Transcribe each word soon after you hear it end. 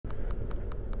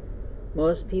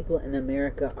Most people in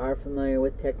America are familiar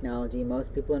with technology.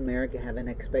 Most people in America have an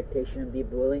expectation of the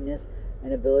willingness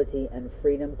and ability and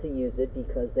freedom to use it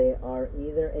because they are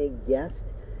either a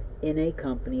guest in a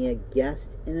company, a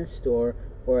guest in a store,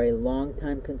 or a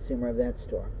long-time consumer of that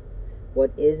store.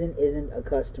 What isn't a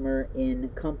customer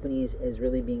in companies is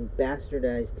really being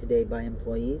bastardized today by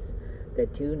employees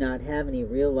that do not have any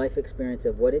real-life experience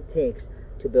of what it takes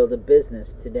to build a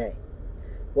business today.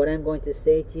 What I'm going to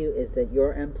say to you is that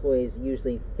your employees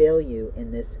usually fail you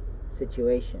in this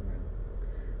situation.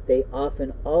 They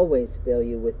often always fail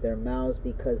you with their mouths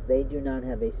because they do not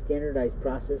have a standardized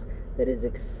process that is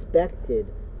expected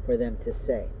for them to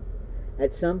say.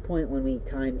 At some point when we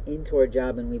time into our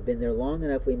job and we've been there long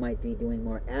enough, we might be doing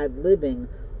more ad-libbing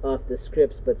off the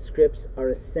scripts, but scripts are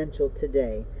essential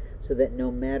today so that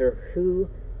no matter who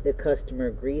the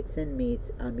customer greets and meets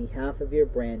on behalf of your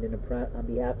brand and on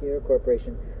behalf of your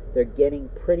corporation, they're getting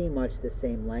pretty much the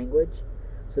same language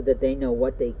so that they know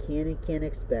what they can and can't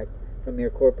expect from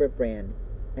your corporate brand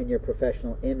and your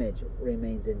professional image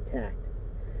remains intact.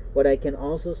 What I can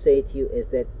also say to you is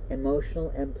that emotional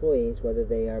employees, whether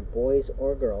they are boys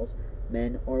or girls,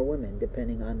 men or women,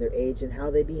 depending on their age and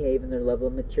how they behave and their level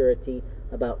of maturity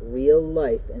about real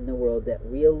life in the world, that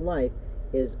real life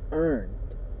is earned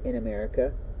in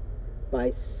America by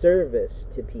service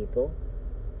to people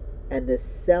and the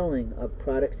selling of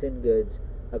products and goods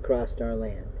across our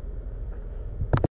land.